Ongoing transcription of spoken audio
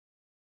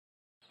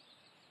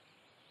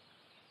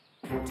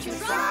To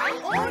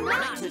try or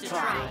not to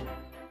try?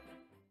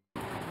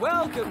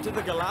 Welcome to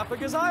the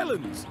Galapagos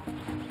Islands.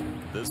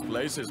 This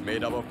place is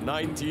made up of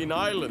 19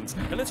 islands,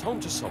 and it's home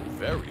to some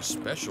very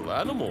special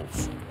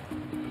animals.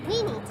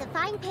 We need to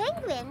find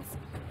penguins.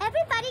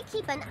 Everybody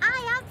keep an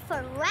eye out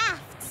for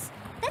rafts.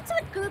 That's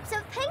what groups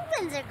of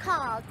penguins are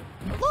called.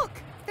 Look,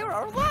 there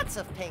are lots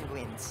of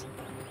penguins.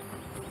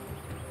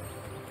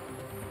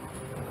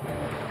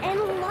 And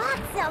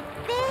lots of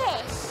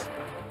fish.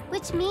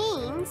 Which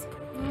means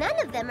none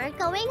of them are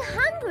going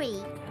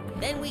hungry.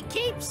 Then we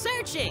keep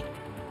searching.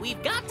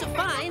 We've got to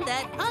find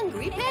that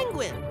hungry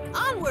penguin.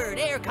 Onward,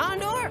 Air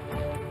Condor!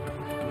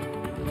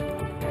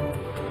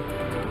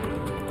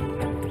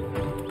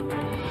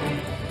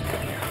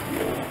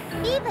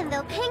 Even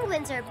though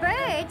penguins are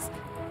birds,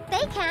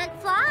 they can't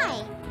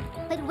fly.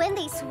 But when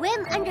they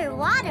swim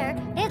underwater,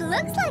 it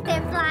looks like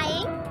they're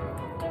flying.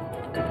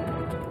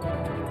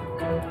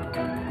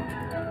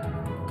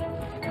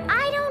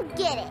 I don't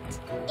get it.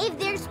 If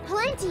there's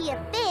plenty of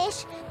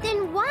fish,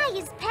 then why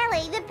is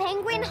Pele the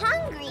penguin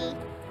hungry?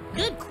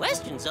 Good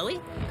question, Zoe.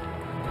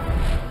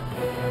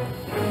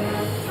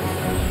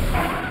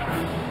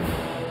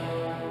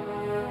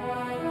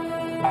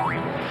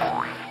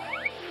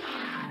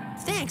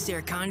 Thanks,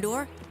 Air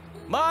Condor.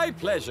 My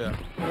pleasure.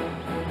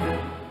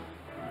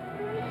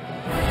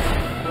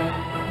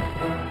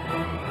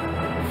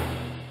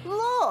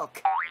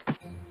 Look!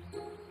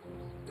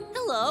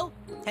 Hello.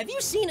 Have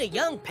you seen a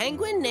young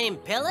penguin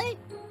named Pele?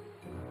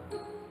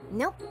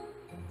 Nope.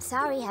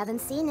 Sorry,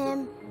 haven't seen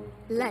him.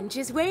 Lunch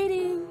is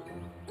waiting.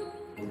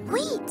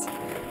 Wait!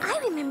 I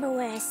remember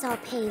where I saw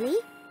Pele.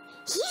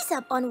 He's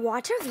up on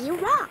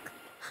Waterview Rock.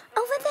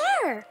 Over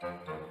there.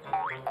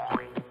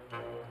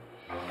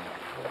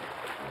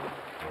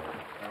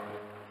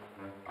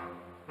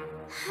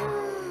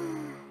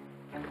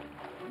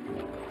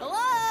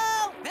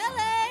 Hello,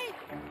 Pele!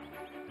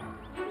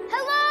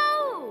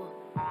 Hello!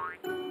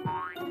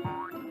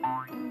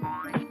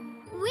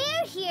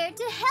 We're here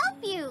to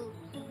help you.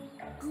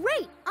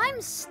 Great,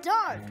 I'm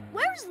starved.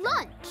 Where's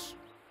lunch?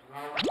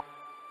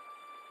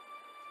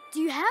 Do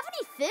you have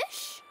any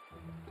fish?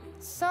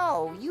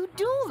 So, you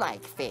do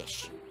like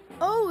fish.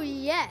 Oh,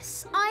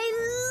 yes.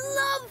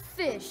 I love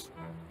fish.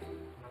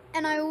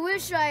 And I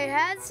wish I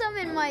had some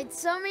in my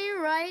tummy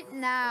right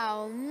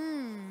now.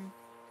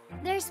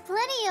 There's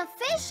plenty of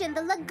fish in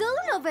the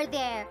lagoon over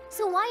there.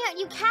 So why aren't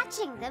you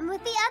catching them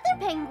with the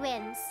other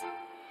penguins?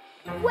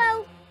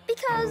 Well,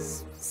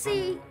 because,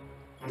 see,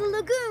 the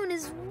lagoon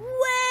is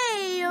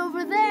way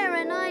over there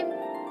and I'm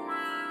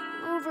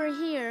over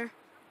here.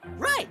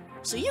 Right,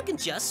 so you can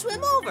just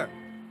swim over.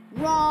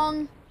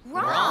 Wrong.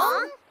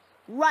 Wrong?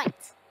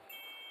 Right.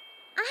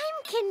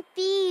 I'm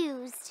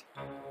confused.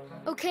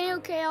 Okay,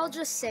 I'll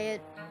just say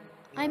it.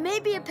 I may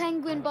be a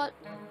penguin, but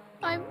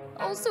I'm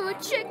also a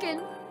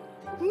chicken.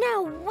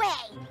 No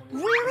way!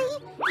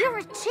 Really? You're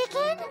a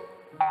chicken?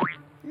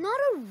 Not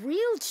a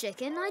real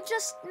chicken, I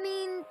just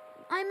mean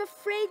I'm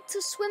afraid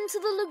to swim to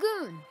the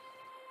lagoon.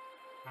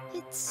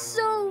 It's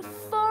so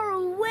far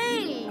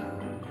away.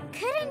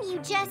 Couldn't you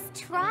just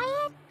try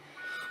it?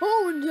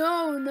 Oh,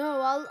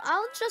 no,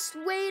 I'll just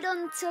wait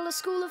until a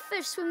school of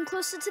fish swim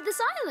closer to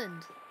this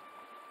island.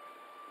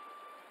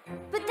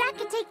 But that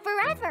could take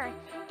forever,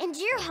 and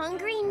you're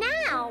hungry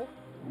now.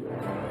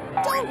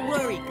 Don't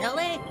worry,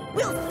 Pele.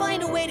 We'll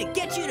find a way to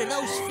get you to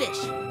those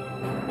fish.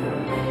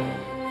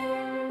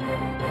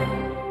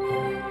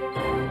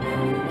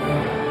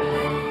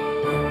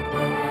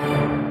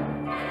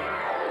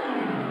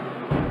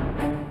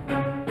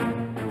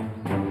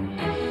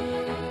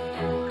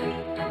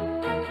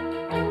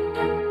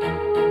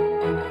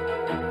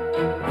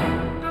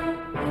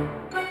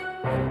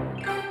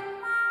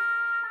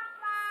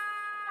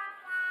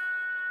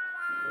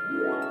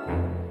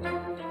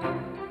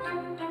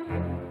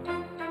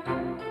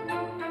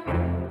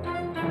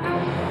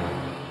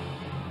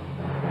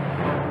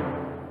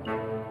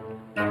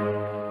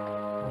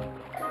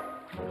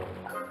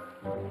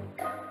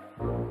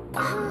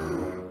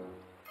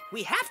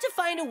 We have to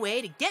find a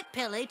way to get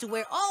Pele to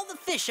where all the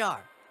fish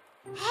are.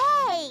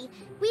 Hey,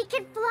 we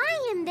could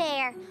fly him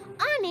there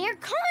on Air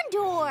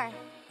Condor.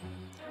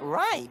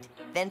 Right.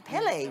 Then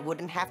Pele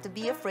wouldn't have to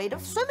be afraid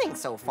of swimming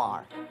so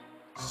far.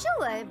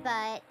 Sure,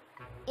 but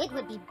it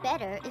would be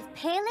better if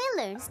Pele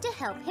learns to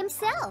help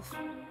himself.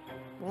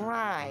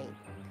 Right.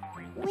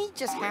 We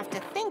just have to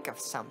think of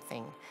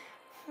something.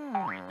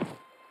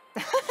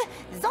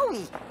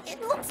 Zoe,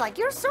 it looks like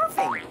you're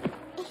surfing.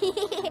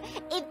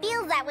 It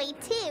feels that way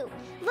too.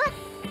 Look.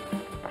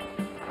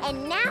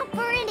 And now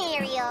for an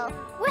aerial.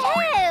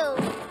 Woohoo!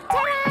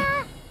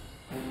 Ta-da!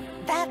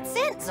 That's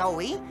it,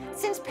 Zoe.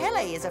 Since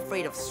Pele is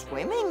afraid of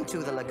swimming to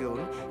the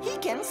lagoon, he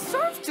can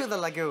surf to the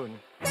lagoon.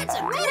 That's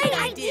a great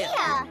idea.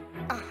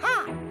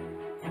 Aha!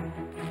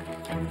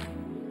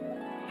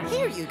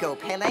 Here you go,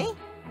 Pele.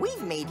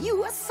 We've made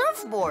you a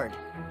surfboard.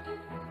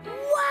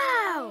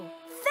 Wow!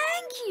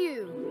 Thank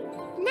you!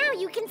 Now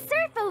you can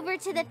surf over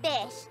to the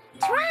fish.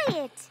 Try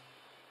it.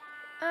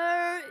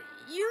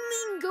 You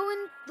mean go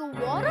in the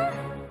water?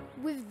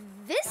 With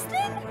this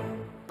thing?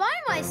 By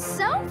myself?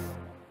 myself?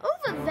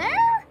 Over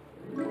there?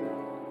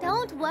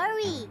 Don't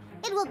worry.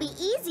 It will be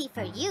easy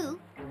for you,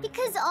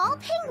 because all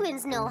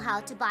penguins know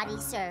how to body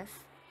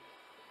surf.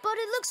 But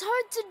it looks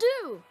hard to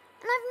do,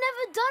 and I've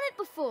never done it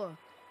before.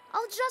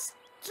 I'll just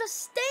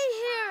stay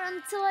here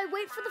until I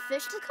wait for the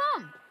fish to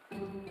come.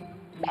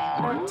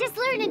 Just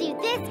learn to do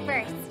this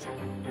first.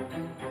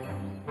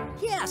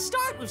 Yeah,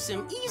 start with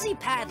some easy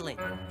paddling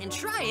and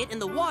try it in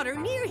the water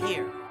near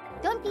here.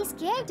 Don't be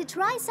scared to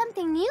try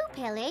something new,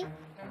 Pele.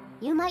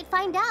 You might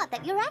find out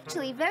that you're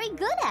actually very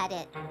good at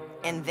it.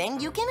 And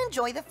then you can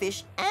enjoy the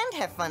fish and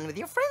have fun with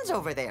your friends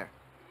over there.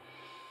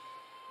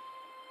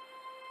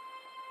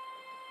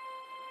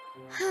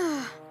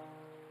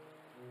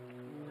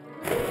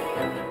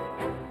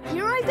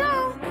 Here I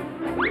go.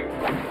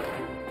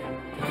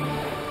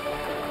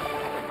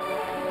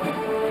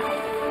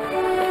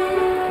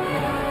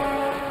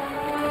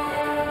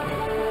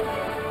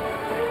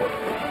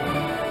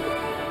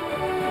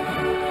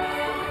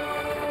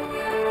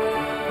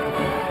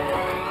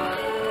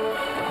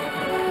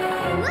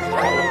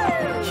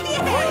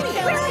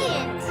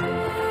 Brilliant!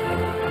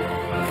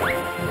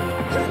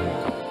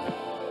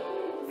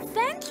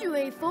 Thank you,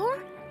 A4.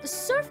 The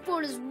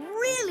surfboard is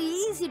really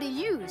easy to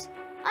use.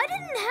 I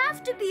didn't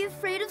have to be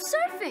afraid of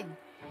surfing.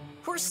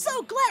 We're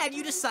so glad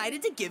you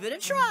decided to give it a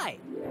try.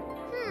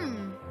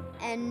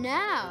 And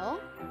now,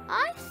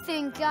 I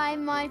think I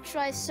might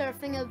try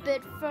surfing a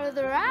bit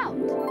further out.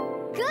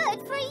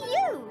 Good for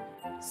you!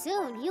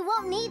 Soon you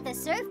won't need the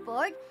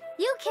surfboard.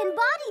 You can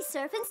body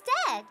surf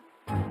instead.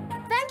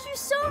 Thank you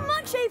so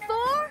much,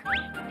 A4.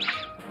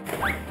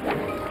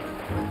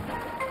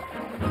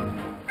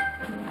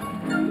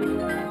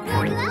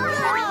 Good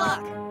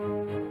luck!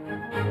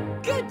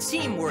 Good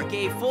teamwork,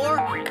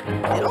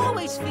 A4. It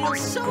always feels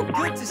so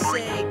good to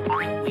say,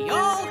 we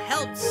all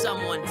helped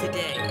someone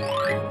today.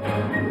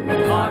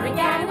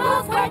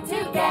 Origanimals work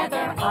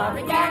together.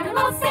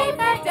 Origanimals save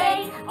the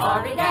day.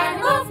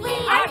 Origanimals, we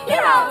are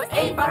heroes.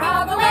 A for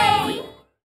all the way.